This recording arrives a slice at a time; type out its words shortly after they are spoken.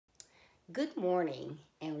Good morning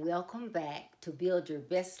and welcome back to Build Your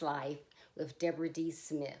Best Life with Deborah D.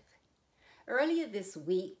 Smith. Earlier this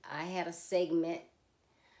week, I had a segment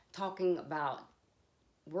talking about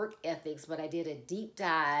work ethics, but I did a deep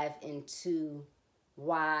dive into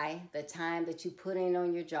why the time that you put in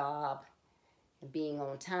on your job, being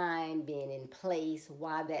on time, being in place,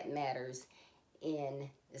 why that matters in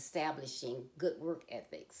establishing good work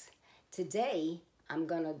ethics. Today, I'm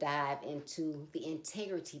going to dive into the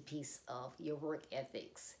integrity piece of your work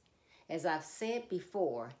ethics. As I've said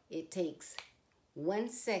before, it takes 1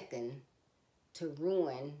 second to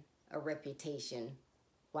ruin a reputation,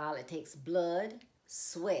 while it takes blood,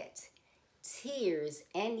 sweat, tears,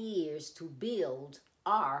 and years to build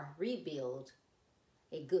or rebuild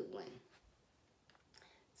a good one.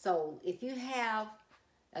 So if you have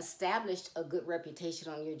established a good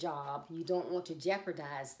reputation on your job, you don't want to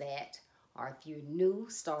jeopardize that. Or if you're new,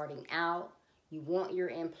 starting out, you want your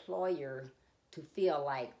employer to feel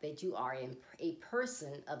like that you are a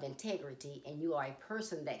person of integrity and you are a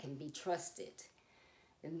person that can be trusted.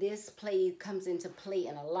 And this comes into play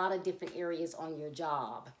in a lot of different areas on your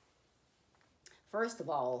job. First of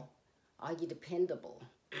all, are you dependable?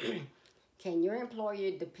 Can your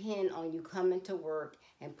employer depend on you coming to work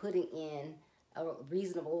and putting in a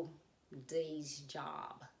reasonable day's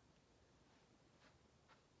job?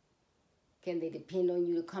 Can they depend on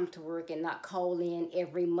you to come to work and not call in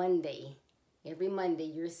every Monday? Every Monday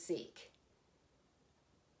you're sick.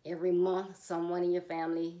 Every month someone in your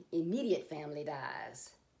family, immediate family, dies.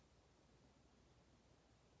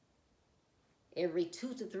 Every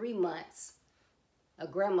 2 to 3 months, a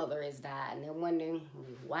grandmother has died, and they're wondering,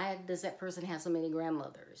 why does that person have so many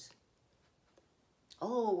grandmothers?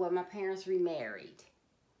 Oh, well, my parents remarried.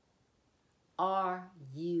 Are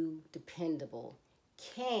you dependable?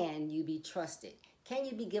 Can you be trusted? Can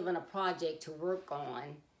you be given a project to work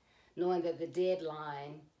on, knowing that the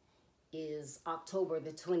deadline is October the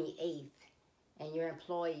 28th, and your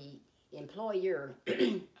employer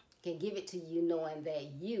can give it to you knowing that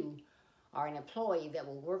you are an employee that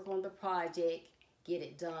will work on the project, get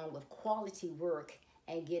it done with quality work,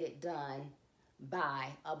 and get it done by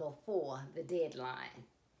or before the deadline.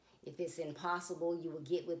 If it's impossible, you will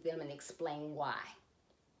get with them and explain why.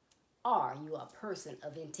 Are you a person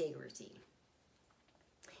of integrity?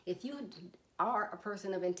 If you are a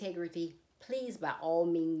person of integrity, please, by all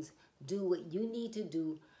means, do what you need to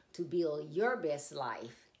do to build your best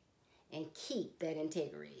life and keep that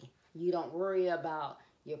integrity. You don't worry about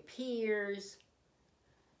your peers,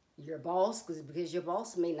 your boss, because your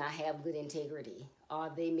boss may not have good integrity,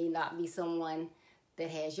 or they may not be someone that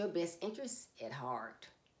has your best interests at heart.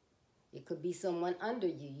 It could be someone under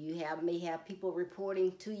you. You may have people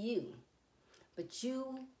reporting to you. But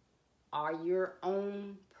you are your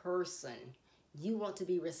own person. You want to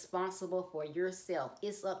be responsible for yourself.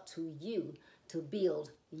 It's up to you to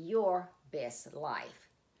build your best life.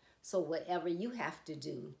 So whatever you have to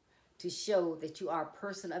do to show that you are a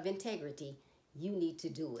person of integrity, you need to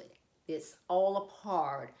do it. It's all a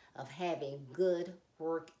part of having good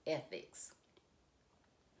work ethics.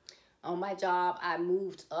 On my job, I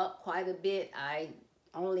moved up quite a bit. I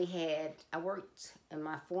worked in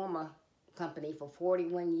my former company for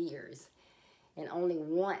 41 years, and only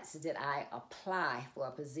once did I apply for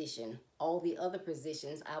a position. All the other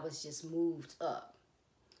positions, I was just moved up.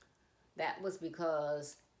 That was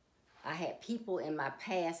because I had people in my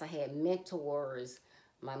past, I had mentors,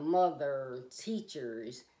 my mother,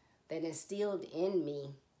 teachers, that instilled in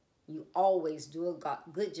me, you always do a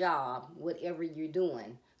good job, whatever you're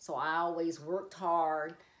doing. So I always worked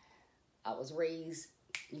hard. I was raised,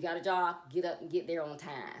 you got a job, get up and get there on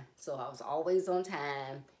time. So I was always on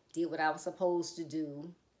time, did what I was supposed to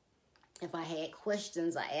do. If I had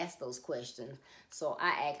questions, I asked those questions. So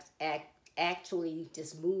I actually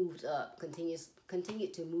just moved up,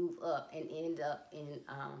 continued to move up, and end up in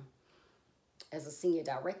as a senior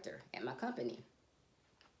director at my company.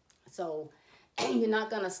 So you're not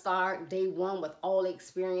going to start day one with all the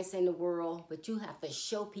experience in the world, but you have to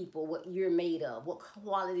show people what you're made of, what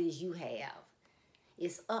qualities you have.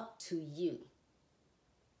 It's up to you.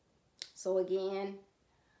 So again,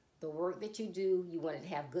 the work that you do, you want it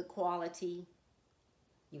to have good quality.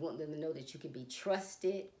 You want them to know that you can be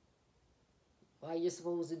trusted. While you're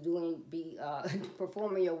supposed to be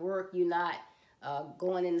performing your work, you're not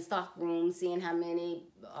going in the stock room, seeing how many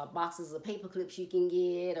boxes of paper clips you can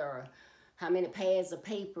get, or how many pads of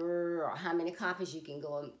paper, or how many copies you can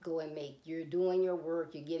go and make. You're doing your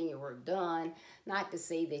work, you're getting your work done. Not to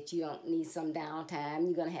say that you don't need some downtime.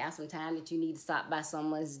 You're going to have some time that you need to stop by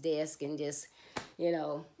someone's desk and just,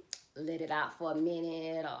 let it out for a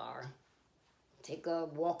minute, or Take a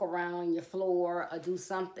walk around your floor or do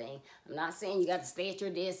something. I'm not saying you got to stay at your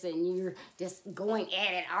desk and you're just going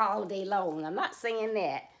at it all day long. I'm not saying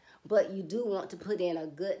that. But you do want to put in a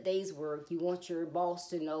good day's work. You want your boss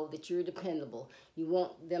to know that you're dependable. You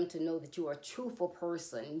want them to know that you're a truthful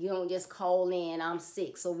person. You don't just call in, I'm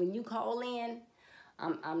sick. So when you call in,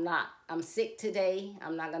 I'm sick today,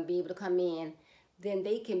 I'm not going to be able to come in, then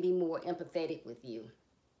they can be more empathetic with you.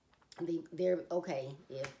 They're okay.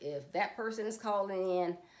 If that person is calling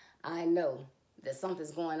in, I know that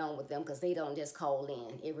something's going on with them because they don't just call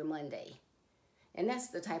in every Monday. And that's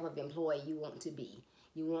the type of employee you want to be.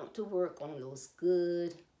 You want to work on those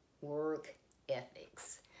good work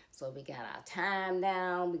ethics. So we got our time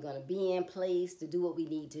down. We're going to be in place to do what we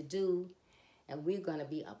need to do. And we're going to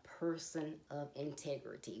be a person of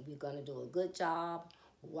integrity. We're going to do a good job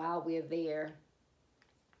while we're there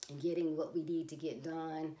and getting what we need to get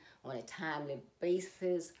done on a timely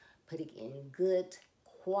basis, putting in good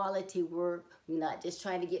quality work. We're not just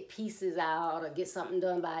trying to get pieces out or get something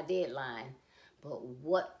done by a deadline. But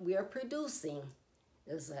what we're producing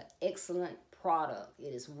is an excellent product.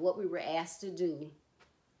 It is what we were asked to do,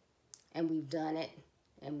 and we've done it,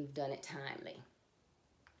 and we've done it timely.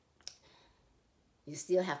 You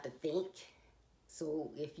still have to think.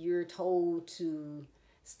 So if you're told to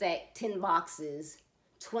stack 10 boxes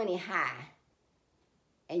 20 high,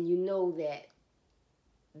 and you know that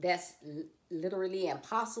that's literally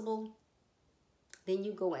impossible, then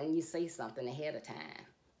you go and you say something ahead of time.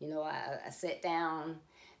 You know, I sat down,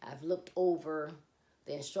 I've looked over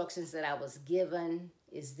the instructions that I was given.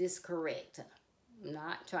 Is this correct? I'm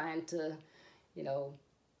not trying to, you know,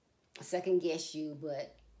 second guess you,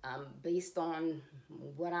 but based on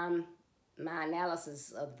my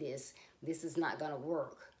analysis of this is not going to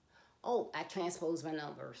work. Oh, I transposed my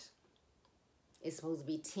numbers. It's supposed to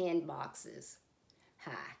be 10 boxes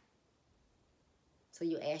high. So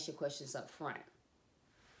you ask your questions up front.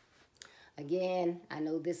 Again, I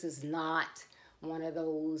know this is not one of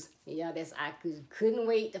those, I couldn't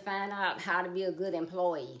wait to find out how to be a good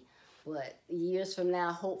employee. But years from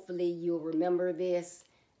now, hopefully you'll remember this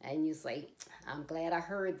and you say, I'm glad I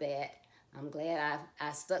heard that. I'm glad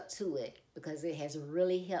I stuck to it because it has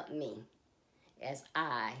really helped me as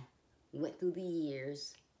I went through the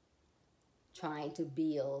years trying to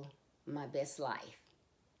build my best life.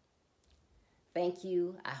 Thank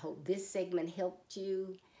you. I hope this segment helped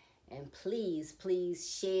you. And please, please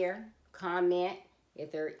share, comment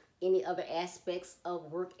if there are any other aspects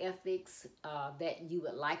of work ethics that you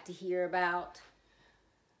would like to hear about.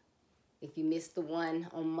 If you missed the one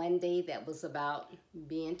on Monday that was about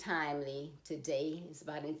being timely, today is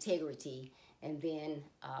about integrity. And then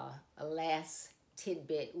a last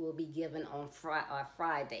tidbit will be given on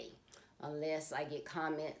Friday, unless I get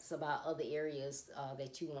comments about other areas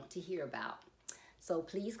that you want to hear about. So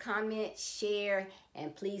please comment, share,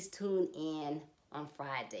 and please tune in on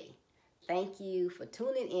Friday. Thank you for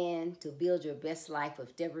tuning in to Build Your Best Life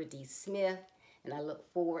with Deborah D. Smith, and I look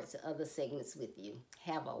forward to other segments with you.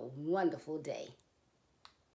 Have a wonderful day.